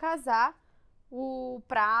tem que casar o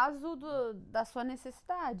prazo da sua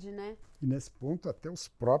necessidade, né? E nesse ponto, até os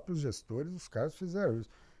próprios gestores, os caras fizeram isso.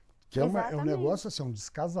 Que é um negócio assim, um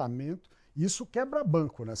descasamento. Isso quebra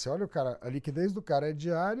banco, né? Você olha o cara, a liquidez do cara é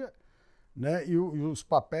diária, né? E os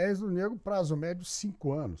papéis do nego, prazo médio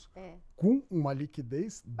 5 anos. Com uma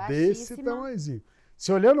liquidez desse tamanhozinho.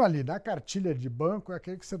 Se olhando ali na cartilha de banco, é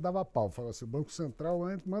aquele que você dava pau. Fala assim, o Banco Central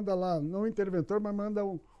manda lá, não o interventor, mas manda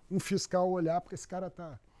um fiscal olhar, porque esse cara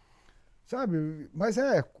tá... Sabe? Mas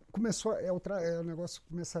começou, o negócio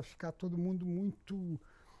começa a ficar todo mundo muito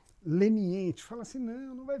leniente. Fala assim,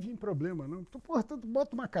 não vai vir problema, não. Então, porra, tu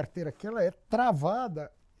bota uma carteira que ela é travada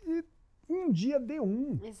e um dia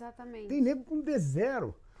D1. Exatamente. Tem nego com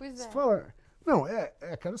D0. Pois é. Você fala, não, é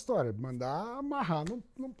aquela história, mandar amarrar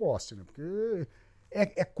no poste, né? Porque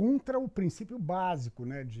é contra o princípio básico,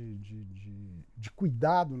 né? De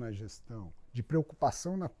cuidado na gestão, de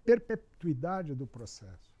preocupação na perpetuidade do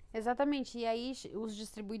processo. Exatamente. E aí os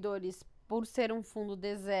distribuidores, por ser um fundo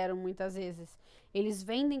D0, muitas vezes, eles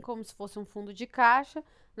vendem como se fosse um fundo de caixa.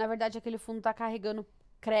 Na verdade, aquele fundo está carregando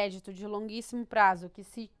crédito de longuíssimo prazo, que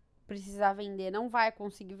se precisar vender, não vai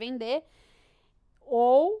conseguir vender,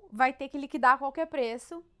 ou vai ter que liquidar a qualquer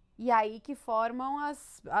preço. E aí que formam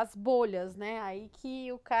as bolhas, né? Aí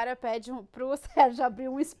que o cara pede pro Sérgio abrir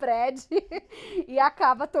um spread e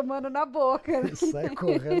acaba tomando na boca. Né? Sai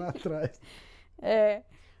correndo atrás.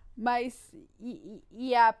 Mas,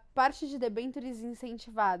 e a parte de debêntures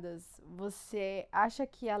incentivadas, você acha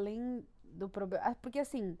que além do problema... Porque,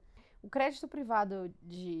 assim, o crédito privado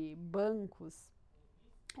de bancos,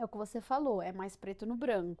 é o que você falou, é mais preto no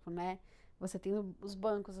branco, né? Você tem os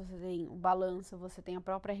bancos, você tem o balanço, você tem a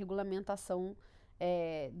própria regulamentação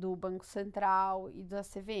do Banco Central e da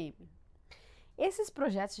CVM. Esses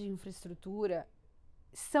projetos de infraestrutura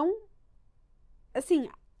são, assim...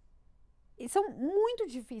 E são muito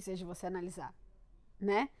difíceis de você analisar,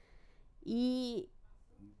 né? E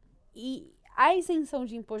a isenção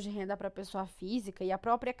de imposto de renda para a pessoa física e a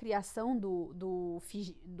própria criação do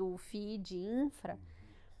FII de infra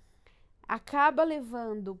acaba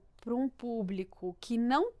levando para um público que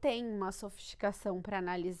não tem uma sofisticação para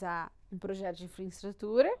analisar um projeto de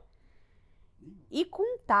infraestrutura e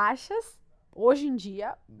com taxas, hoje em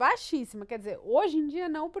dia, baixíssimas. Quer dizer, hoje em dia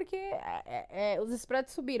não, porque os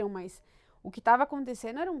spreads subiram, mas... O que estava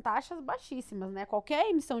acontecendo eram taxas baixíssimas, né? Qualquer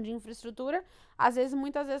emissão de infraestrutura,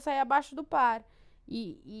 muitas vezes saía abaixo do par.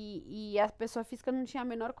 E a pessoa física não tinha a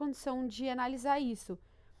menor condição de analisar isso.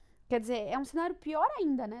 Quer dizer, é um cenário pior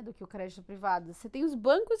ainda, né, do que o crédito privado. Você tem os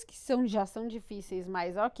bancos que já são difíceis,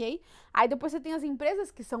 mas ok. Aí depois você tem as empresas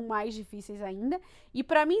que são mais difíceis ainda. E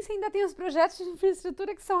para mim você ainda tem os projetos de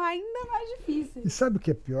infraestrutura que são ainda mais difíceis. E sabe o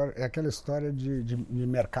que é pior? É aquela história de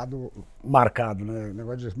mercado marcado, né? O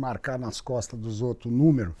negócio de marcar nas costas dos outros o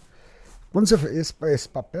número. Quando você esse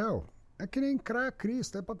papel, é que nem CRA,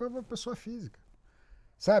 CRIS, é papel para pessoa física.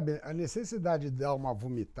 Sabe, a necessidade de dar uma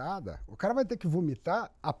vomitada, o cara vai ter que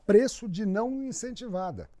vomitar a preço de não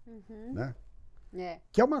incentivada, né?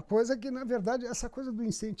 Que é uma coisa que, na verdade, essa coisa do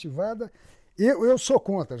incentivada, eu sou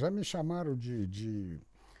contra, já me chamaram de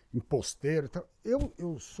imposteiro e tal. Eu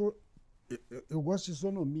gosto de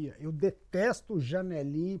isonomia, eu detesto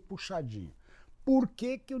janelinha e puxadinho. Por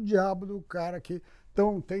que o diabo do cara que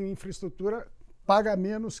tem infraestrutura paga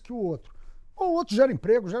menos que o outro? O outro gera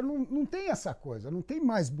emprego, já não tem essa coisa, não tem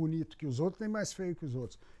mais bonito que os outros, nem mais feio que os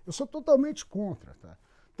outros. Eu sou totalmente contra, tá?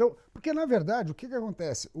 Então, porque na verdade, o que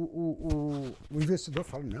acontece? O investidor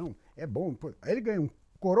fala, não, é bom. Pô. Aí ele ganha um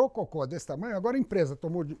corococó desse tamanho, agora a empresa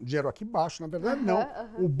tomou dinheiro aqui embaixo, na verdade não.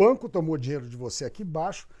 O banco tomou dinheiro de você aqui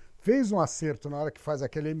embaixo, fez um acerto na hora que faz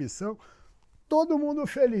aquela emissão, todo mundo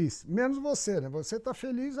feliz, menos você, né? Você está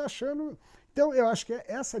feliz achando... Então, eu acho que é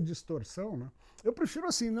essa distorção, né? Eu prefiro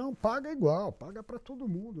assim, não, paga igual, paga para todo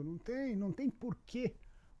mundo, não tem porquê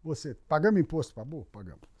você... Pagamos imposto para burro?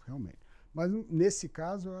 Pagamos, realmente. Mas nesse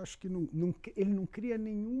caso, eu acho que ele não cria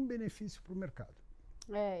nenhum benefício para o mercado.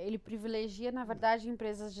 Ele privilegia, na verdade,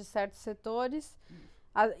 empresas de certos setores,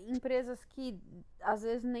 empresas que às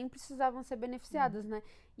vezes nem precisavam ser beneficiadas, né?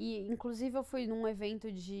 E, inclusive, eu fui num evento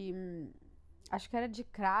acho que era de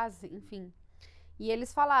CRAS, enfim... E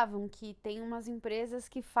eles falavam que tem umas empresas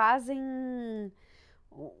que fazem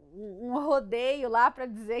um rodeio lá para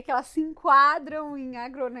dizer que elas se enquadram em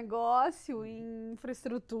agronegócio, em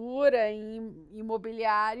infraestrutura, em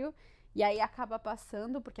imobiliário, e aí acaba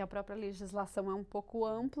passando, porque a própria legislação é um pouco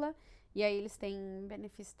ampla, e aí eles têm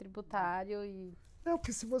benefício tributário e... Não,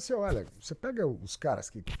 porque se você olha, você pega os caras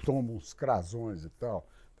que tomam os crasões e tal,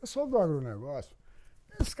 o pessoal do agronegócio,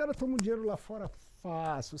 esses caras tomam dinheiro lá fora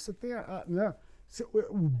fácil, você tem né?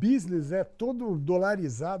 O business é todo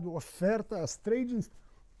dolarizado, oferta, as tradings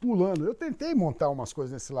pulando. Eu tentei montar umas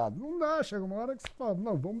coisas nesse lado. Não dá, chega uma hora que você fala,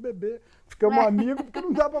 não, vamos beber, ficamos amigos, porque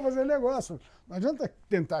não dá para fazer negócio. Não adianta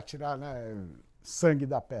tentar tirar, né, sangue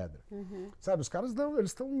da pedra. Sabe, os caras não, eles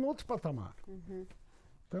estão em outro patamar.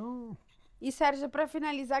 Então... E, Sérgio, para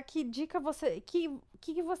finalizar, que dica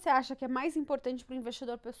que você acha que é mais importante para o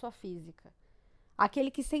investidor pessoa física? Aquele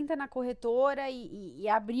que senta na corretora e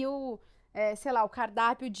abriu, sei lá, o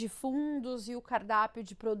cardápio de fundos e o cardápio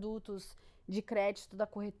de produtos de crédito da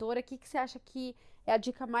corretora. O que você acha que é a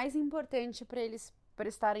dica mais importante para eles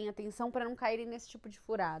prestarem atenção para não caírem nesse tipo de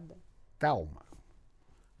furada? Calma.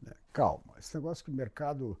 Né? Calma. Esse negócio que o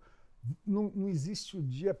mercado... Não existe o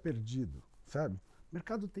dia perdido, sabe? O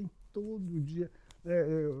mercado tem todo dia...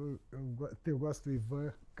 Eu gosto do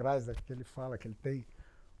Ivan Kreisler, que ele fala que ele tem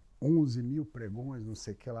 11 mil pregões, não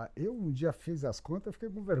sei o que lá. Eu um dia fiz as contas e fiquei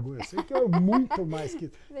com vergonha. Eu sei que é muito mais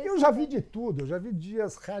que... Eu já vi de tudo. Eu já vi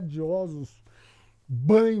dias radiosos,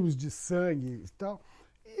 banhos de sangue e tal.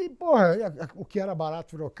 E, porra, o que era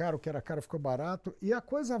barato virou caro, o que era caro ficou barato. E a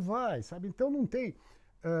coisa vai, sabe? Então não tem...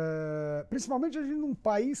 principalmente a gente num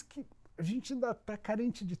país que a gente ainda está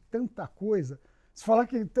carente de tanta coisa. Se falar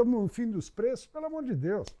que estamos no fim dos preços, pelo amor de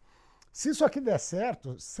Deus. Se isso aqui der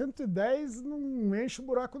certo, 110 não enche o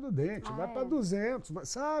buraco do dente, vai para 200,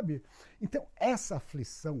 sabe? Então, essa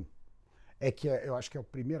aflição é que eu acho que é a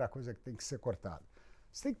primeira coisa que tem que ser cortada.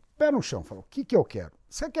 Você tem que pé no chão, falar, o que eu quero?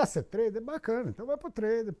 Você quer ser trader? Bacana, então vai para o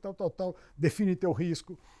trader, tal. Define teu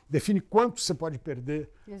risco, define quanto você pode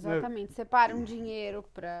perder. Exatamente, né? Separa um dinheiro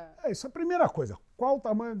para... Isso é a primeira coisa. Qual o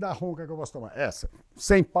tamanho da ronca que eu posso tomar? Essa,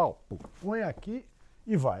 100 pau. Põe aqui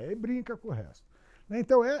e vai, aí brinca com o resto.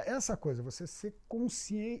 Então, essa coisa, você ser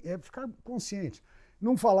consciente, ficar consciente.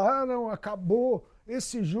 Não falar, não, acabou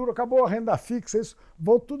esse juro, acabou a renda fixa, isso,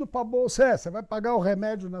 vou tudo para a bolsa. Você vai pagar o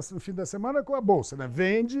remédio no fim da semana com a bolsa, né?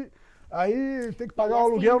 Vende, aí tem que pagar o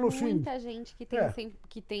aluguel no fim. Tem muita gente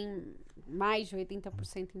que tem mais de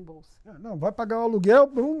 80% em bolsa. Não, vai pagar o aluguel,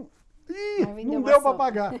 não deu para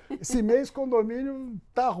pagar. Esse mês condomínio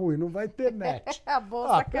tá ruim, não vai ter net. A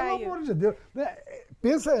bolsa caiu. Pelo amor de Deus.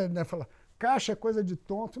 Pensa, né, fala... Caixa é coisa de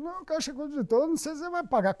tonto. Não, caixa é coisa de tonto. Não sei se você vai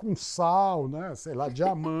pagar com sal, né? Sei lá,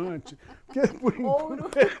 diamante. Porque por ouro.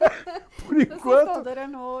 Por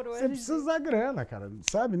enquanto ouro, você precisa da grana, cara.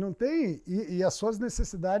 Sabe? Não tem... E as suas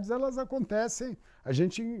necessidades, elas acontecem. A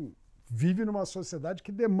gente vive numa sociedade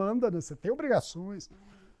que demanda, né? Você tem obrigações,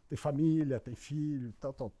 tem família, tem filho,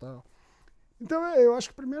 tal. Então, eu acho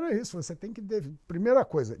que primeiro é isso. Você tem que... Primeira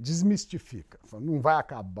coisa, desmistifica. Não vai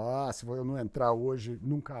acabar, se eu não entrar hoje,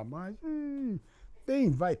 nunca mais.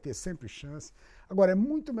 Vai ter sempre chance. Agora, é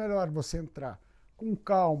muito melhor você entrar com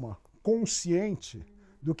calma, consciente,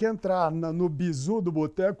 do que entrar no bizu do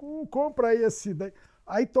boteco, compra aí esse daí.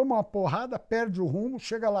 Aí toma uma porrada, perde o rumo,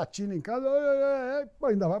 chega latindo em casa,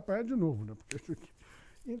 ainda vai perder de novo. Né?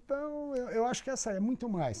 Então, eu acho que essa é muito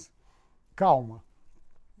mais calma.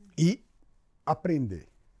 E aprender,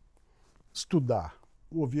 estudar,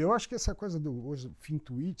 ouvir. Eu acho que essa coisa do hoje,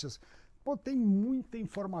 Fintuit, tem muita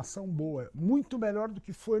informação boa, muito melhor do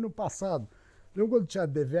que foi no passado. Lembra quando tinha a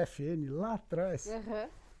DVFN lá atrás?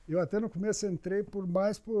 Eu até no começo entrei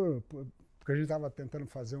porque a gente estava tentando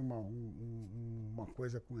fazer uma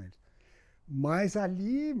coisa com eles. Mas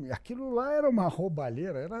ali, aquilo lá era uma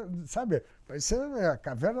roubalheira, era, sabe, parecia a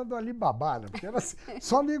caverna do Alibaba, né? Porque era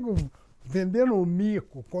só nego vendendo o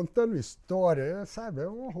mico, contando história, sabe? É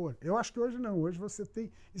um horror. Eu acho que hoje não. Hoje você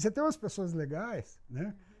tem umas pessoas legais,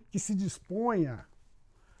 né? Que se dispõem a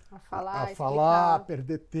falar, a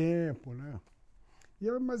perder tempo, né?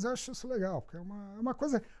 Mas eu acho isso legal, porque é uma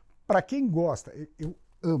coisa... Para quem gosta, eu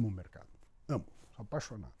amo o mercado. Amo. Sou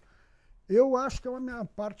apaixonado. Eu acho que é a minha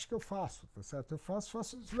parte que eu faço, tá certo? Eu faço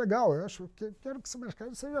isso legal. Eu acho que quero que esse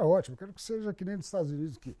mercado seja ótimo. Quero que seja que nem nos Estados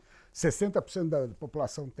Unidos, que 60% da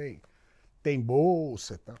população tem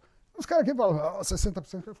bolsa e tal. Os caras aqui falam,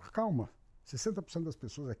 60%, eu falo, calma, 60% das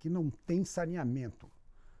pessoas aqui não tem saneamento,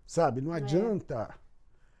 sabe? Não adianta,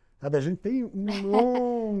 sabe? A gente tem um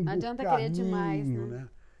longo não adianta caminho, querer demais, né?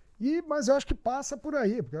 Mas eu acho que passa por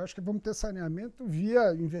aí, porque eu acho que vamos ter saneamento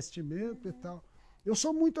via investimento e tal. Eu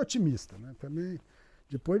sou muito otimista, né? Também,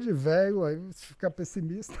 depois de velho, aí se ficar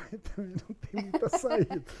pessimista, aí também não tem muita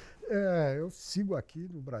saída. Eu sigo aqui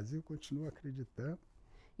no Brasil, continuo acreditando.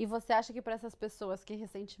 E você acha que para essas pessoas que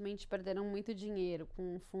recentemente perderam muito dinheiro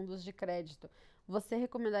com fundos de crédito, você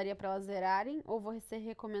recomendaria para elas zerarem ou você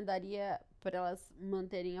recomendaria para elas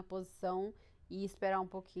manterem a posição e esperar um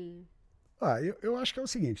pouquinho? Eu acho que é o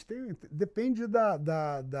seguinte, depende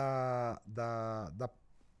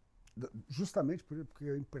justamente porque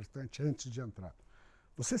é importante antes de entrar.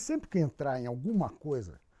 Você sempre que entrar em alguma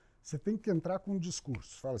coisa, você tem que entrar com um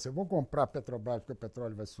discurso. Fala assim, eu vou comprar Petrobras porque o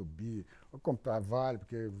petróleo vai subir, vou comprar Vale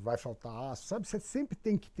porque vai faltar aço, sabe? Você sempre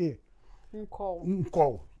tem que ter um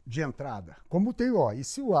call de entrada. Como tem, ó, e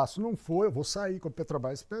se o aço não for, eu vou sair com o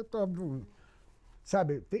Petrobras,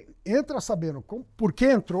 sabe? Entra sabendo por que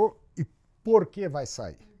entrou e por que vai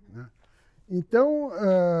sair. Né? Então,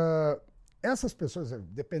 essas pessoas,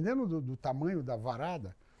 dependendo do tamanho da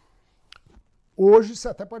varada, hoje você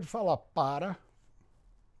até pode falar,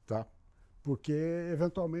 tá? Porque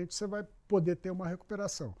eventualmente você vai poder ter uma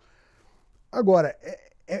recuperação. Agora,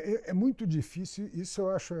 é muito difícil, isso eu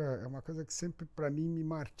acho é uma coisa que sempre para mim me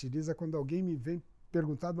martiriza quando alguém me vem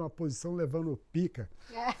perguntar de uma posição levando pica,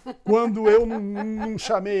 quando eu não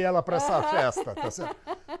chamei ela para essa festa, tá certo?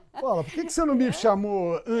 Fala, por que você não me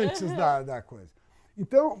chamou antes da coisa?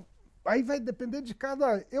 Então, aí vai depender de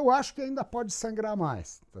cada... Eu acho que ainda pode sangrar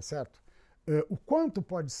mais, tá certo? O quanto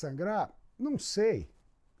pode sangrar, não sei.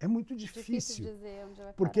 É muito difícil dizer onde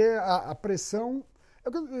vai porque a pressão...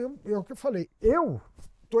 É o que eu falei. Eu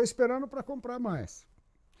estou esperando para comprar mais.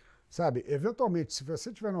 Sabe? Eventualmente, se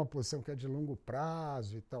você tiver numa posição que é de longo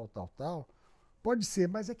prazo e tal, pode ser,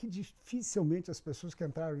 mas é que dificilmente as pessoas que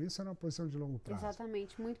entraram nisso eram uma posição de longo prazo.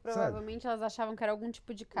 Exatamente. Muito provavelmente elas achavam que era algum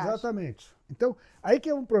tipo de caixa. Exatamente. Então, aí que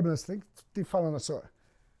é um problema. Você tem que ir falando assim, ó,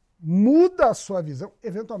 muda a sua visão.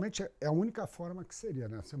 Eventualmente, é a única forma que seria,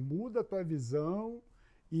 né? Você muda a tua visão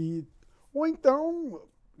ou então,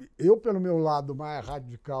 eu pelo meu lado mais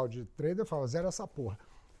radical de trader, eu falo, zero essa porra.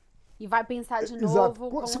 E vai pensar de novo.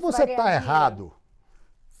 Exato. Se você está errado,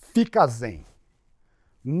 fica zen.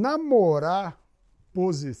 Namorar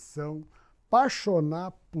posição,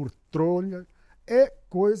 apaixonar por trolha é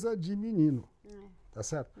coisa de menino. Tá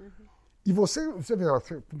certo? E você vê,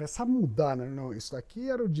 você começa a mudar, né? Não, isso daqui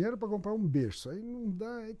era o dinheiro para comprar um berço. Aí não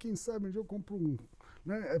dá, aí quem sabe onde eu compro um.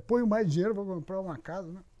 Né? Ponho mais dinheiro para comprar uma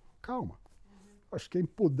casa. Né? Calma. Acho que quem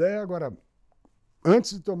puder agora.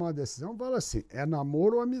 Antes de tomar uma decisão, fala assim, é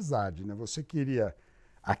namoro ou amizade, né? Você queria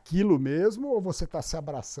aquilo mesmo ou você está se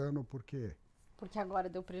abraçando porque... Porque agora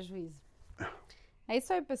deu prejuízo. É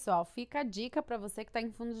isso aí, pessoal. Fica a dica para você que está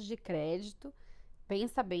em fundos de crédito.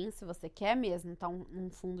 Pensa bem se você quer mesmo estar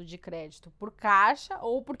um fundo de crédito por caixa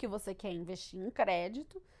ou porque você quer investir em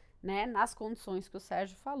crédito, né? Nas condições que o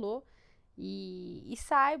Sérgio falou. E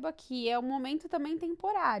saiba que é um momento também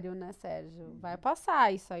temporário, né, Sérgio? Vai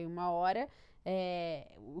passar isso aí uma hora...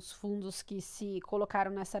 os fundos que se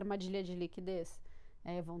colocaram nessa armadilha de liquidez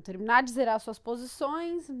vão terminar de zerar suas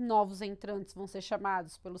posições, novos entrantes vão ser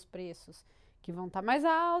chamados pelos preços que vão estar mais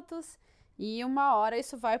altos e uma hora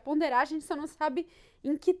isso vai ponderar, a gente só não sabe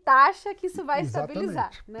em que taxa que isso vai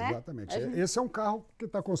estabilizar, né? Exatamente. Esse é um carro que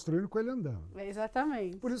está construindo com ele andando.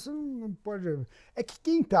 Exatamente. Por isso não pode... É que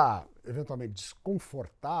quem está eventualmente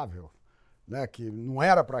desconfortável, né, que não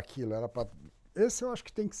era para aquilo, era para... Esse eu acho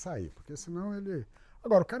que tem que sair, porque senão ele...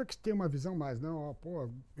 Agora, o cara que tem uma visão mais, não, pô,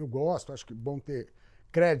 eu gosto, acho que é bom ter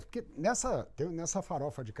crédito, porque nessa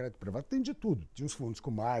farofa de crédito privado tem de tudo. Tinha uns fundos com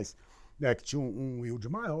mais, né, que tinham um yield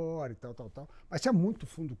maior e tal, mas tinha muito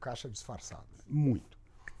fundo caixa disfarçado, muito.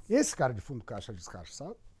 Esse cara de fundo caixa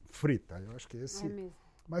disfarçado, frita, eu acho que esse... É mesmo.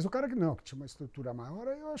 Mas o cara que não, que tinha uma estrutura maior,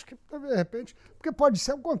 eu acho que de repente... Porque pode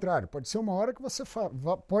ser o contrário, pode ser uma hora que você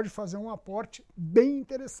pode fazer um aporte bem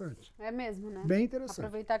interessante. É mesmo, né? Bem interessante.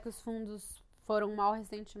 Aproveitar que os fundos foram mal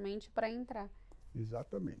recentemente para entrar.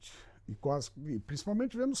 Exatamente. E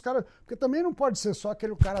principalmente vendo os caras... Porque também não pode ser só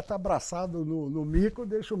aquele cara tá abraçado no mico,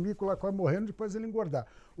 deixa o mico lá quase morrendo, depois ele engordar.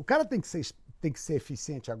 O cara tem que ser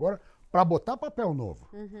eficiente agora para botar papel novo.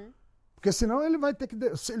 Porque senão ele vai ter que...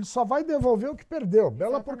 Ele só vai devolver o que perdeu.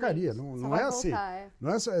 Bela Exatamente. Porcaria. Não é assim. Voltar,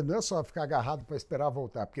 Não é só ficar agarrado para esperar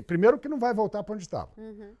voltar. Porque primeiro que não vai voltar para onde estava.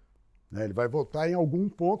 Né? Ele vai voltar em algum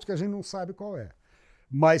ponto que a gente não sabe qual é.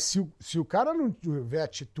 Mas se o cara não tiver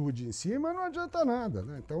atitude em cima, não adianta nada.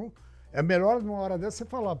 Né? Então, é melhor numa hora dessa você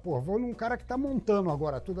falar, pô, vou num cara que está montando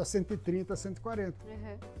agora tudo a 130, 140.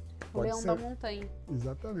 O leão da montanha.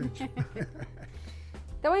 Exatamente.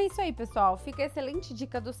 Então é isso aí, pessoal. Fica a excelente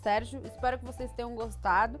dica do Sérgio. Espero que vocês tenham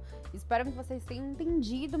gostado. Espero que vocês tenham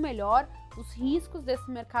entendido melhor os riscos desse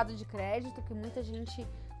mercado de crédito, que muita gente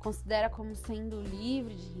considera como sendo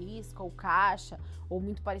livre de risco, ou caixa, ou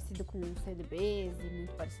muito parecido com CDBs e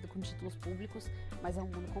muito parecido com títulos públicos, mas é um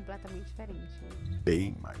mundo completamente diferente.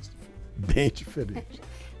 Bem diferente.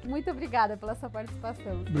 Muito obrigada pela sua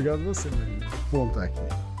participação. Obrigado a você, Maria. Bom estar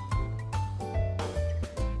aqui.